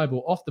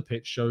unreliable. Off the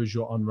pitch shows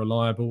you're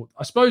unreliable.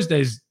 I suppose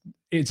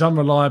it's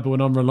unreliable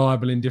and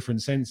unreliable in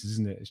different senses,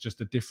 isn't it? It's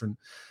just a different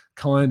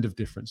kind of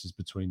differences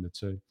between the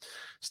two.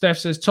 Steph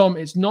says, Tom,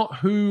 it's not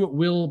who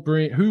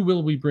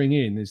will we bring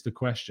in is the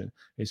question.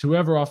 It's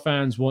whoever our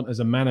fans want as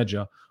a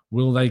manager.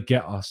 Will they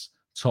get us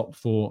top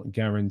 4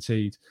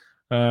 guaranteed?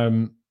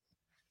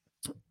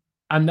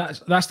 And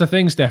that's the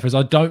thing, Steph, is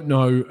I don't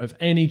know of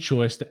any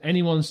choice that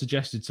anyone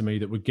suggested to me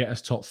that would get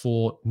us top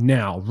 4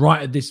 now,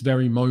 right at this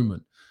very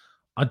moment.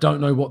 I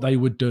don't know what they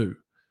would do.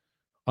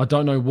 I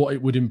don't know what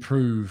it would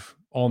improve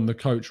on the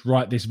coach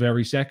right this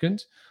very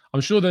second.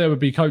 I'm sure there would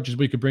be coaches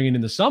we could bring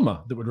in the summer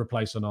that would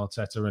replace on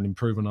Arteta and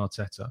improve on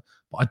Arteta.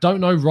 But I don't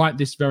know right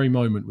this very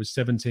moment with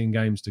 17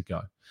 games to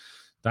go.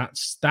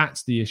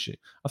 That's the issue.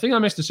 I think I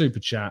missed a super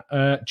chat.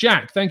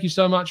 Jack, thank you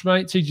so much,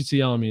 mate.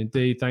 TGT Army,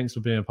 indeed. Thanks for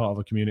being a part of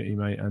a community,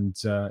 mate. And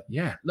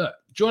look,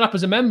 join up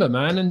as a member,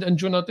 man, and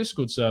join our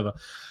Discord server.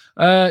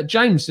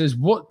 James says,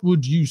 what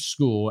would you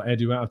score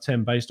Edu out of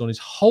 10 based on his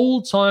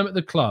whole time at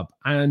the club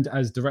and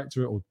as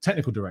director or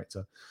technical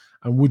director?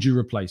 And would you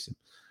replace him?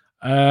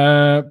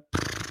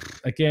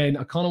 Again,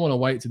 I kind of want to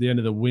wait to the end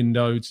of the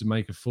window to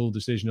make a full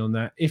decision on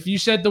that. If you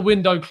said the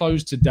window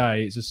closed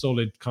today, it's a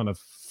solid kind of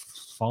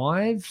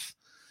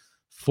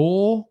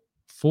 4,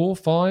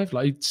 5,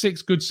 like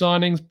 6 good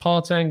signings.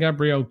 Partey and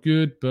Gabriel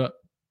good, but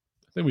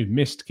I think we've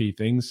missed key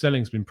things.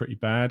 Selling's been pretty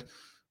bad.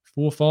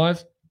 4,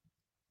 5.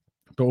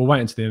 But we'll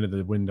wait until the end of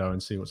the window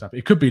and see what's happening.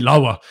 It could be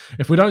lower.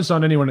 If we don't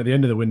sign anyone at the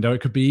end of the window,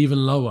 it could be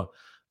even lower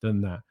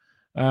than that.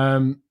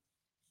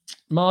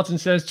 Martin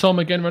says, Tom,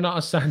 again, Renato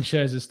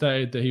Sanchez has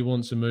stated that he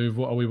wants to move.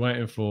 What are we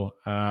waiting for?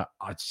 I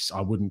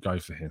wouldn't go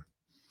for him.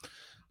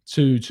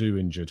 Too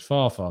injured.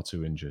 Far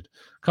too injured.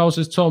 Carl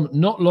says, Tom,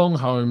 not long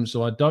home,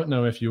 so I don't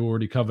know if you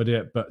already covered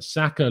it, but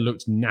Saka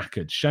looked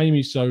knackered. Shame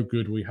he's so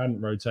good. We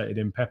hadn't rotated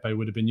him. Pepe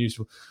would have been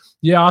useful.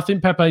 Yeah, I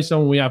think Pepe is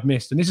someone we have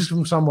missed. And this is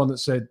from someone that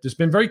said, that's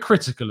been very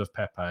critical of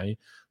Pepe,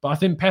 but I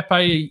think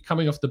Pepe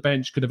coming off the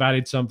bench could have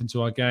added something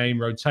to our game,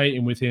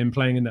 rotating with him,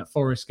 playing in that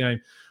Forest game.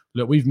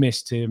 Look, we've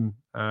missed him.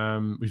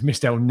 We've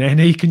missed El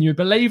Neni. Can you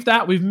believe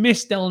that? We've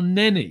missed El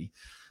Neni.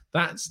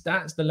 That's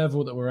the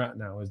level that we're at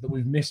now, is that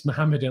we've missed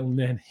Mohamed El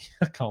Neni.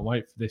 I can't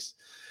wait for this.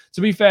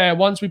 To be fair,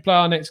 once we play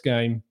our next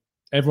game,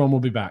 everyone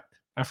will be back.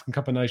 African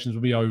Cup of Nations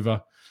will be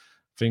over.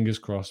 Fingers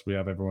crossed we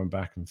have everyone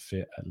back and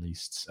fit at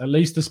least. At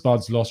least the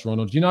Spuds lost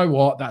Ronald. You know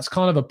what? That's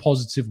kind of a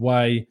positive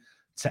way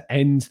to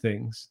end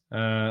things.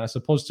 That's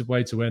a positive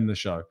way to end the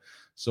show.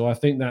 So I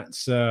think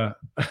that's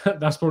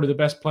probably the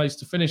best place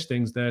to finish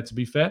things there, to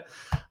be fair.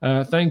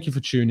 Thank you for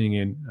tuning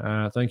in.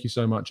 Thank you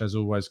so much, as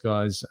always,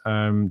 guys.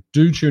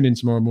 Do tune in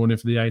tomorrow morning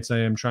for the 8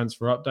 a.m.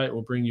 transfer update.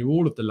 We'll bring you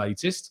all of the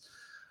latest.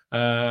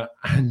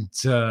 And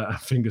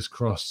fingers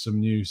crossed, some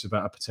news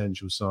about a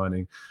potential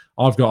signing.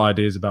 I've got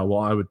ideas about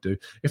what I would do.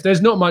 If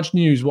there's not much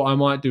news, what I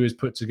might do is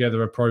put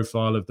together a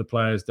profile of the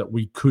players that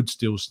we could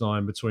still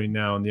sign between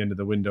now and the end of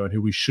the window and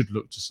who we should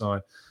look to sign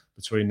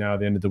between now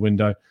and the end of the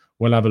window.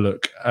 We'll have a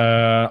look.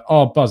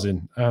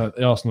 Buzzing.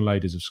 The Arsenal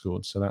ladies have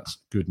scored, so that's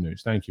good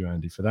news. Thank you,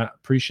 Andy, for that.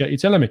 Appreciate you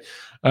telling me.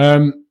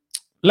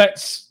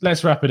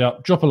 Let's wrap it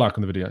up. Drop a like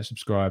on the video,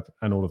 subscribe,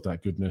 and all of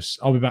that goodness.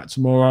 I'll be back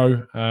tomorrow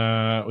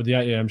with the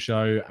 8 a.m.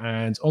 show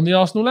and on the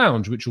Arsenal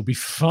Lounge, which will be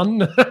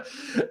fun at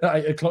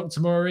 8 o'clock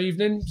tomorrow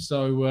evening.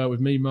 So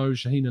with me, Mo,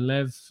 Shaheen, and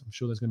Lev, I'm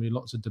sure there's going to be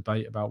lots of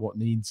debate about what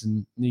needs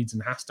and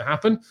has to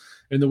happen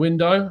in the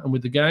window and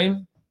with the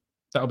game.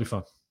 That'll be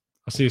fun.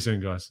 I'll see you soon,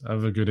 guys.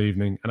 Have a good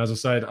evening. And as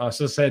I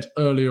said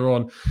earlier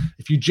on,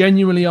 if you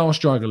genuinely are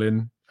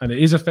struggling and it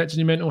is affecting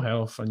your mental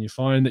health and you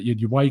find that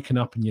you're waking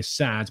up and you're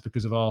sad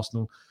because of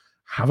Arsenal,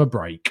 have a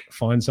break.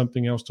 Find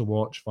something else to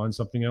watch. Find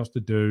something else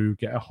to do.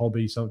 Get a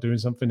hobby, doing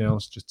something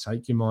else. Just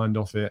take your mind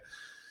off it.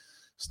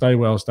 Stay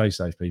well, stay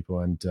safe,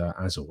 people. And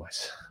as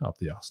always, up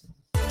the Arsenal.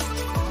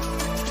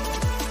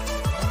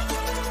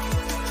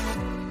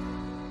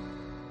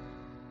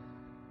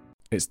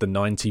 It's the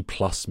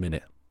 90-plus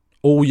minute.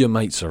 All your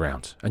mates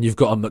around, and you've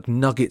got a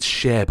McNuggets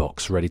share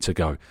box ready to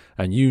go,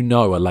 and you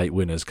know a late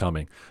winner's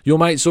coming. Your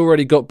mate's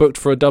already got booked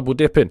for a double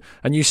dipping,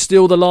 and you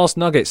steal the last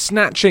nugget,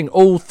 snatching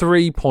all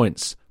 3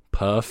 points.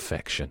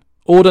 Perfection.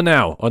 Order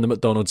now on the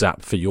McDonald's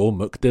app for your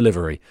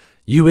McDelivery.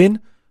 You in?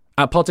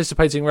 At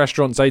participating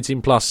restaurants,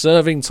 18 plus,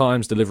 serving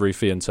times, delivery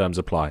fee and terms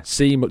apply.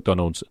 See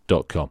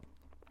mcdonalds.com.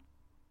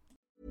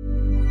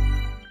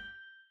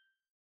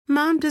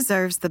 Mom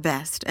deserves the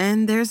best,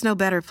 and there's no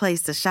better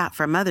place to shop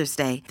for Mother's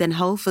Day than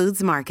Whole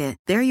Foods Market.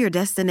 They're your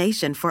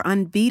destination for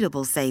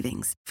unbeatable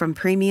savings, from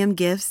premium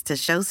gifts to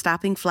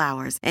show-stopping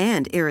flowers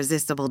and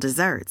irresistible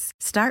desserts.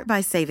 Start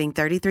by saving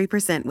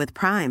 33% with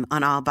Prime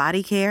on all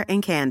body care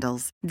and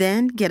candles.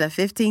 Then get a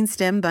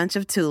 15-stem bunch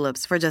of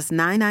tulips for just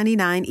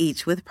 $9.99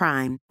 each with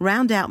Prime.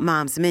 Round out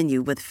Mom's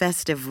menu with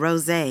festive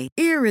rosé,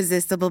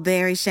 irresistible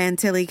berry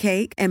chantilly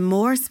cake, and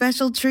more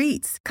special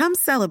treats. Come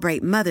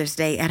celebrate Mother's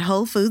Day at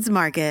Whole Foods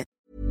Market.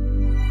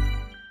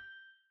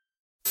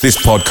 This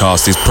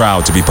podcast is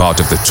proud to be part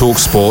of the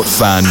TalkSport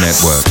Fan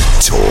Network.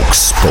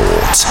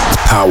 TalkSport.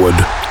 Powered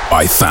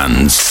by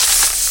fans.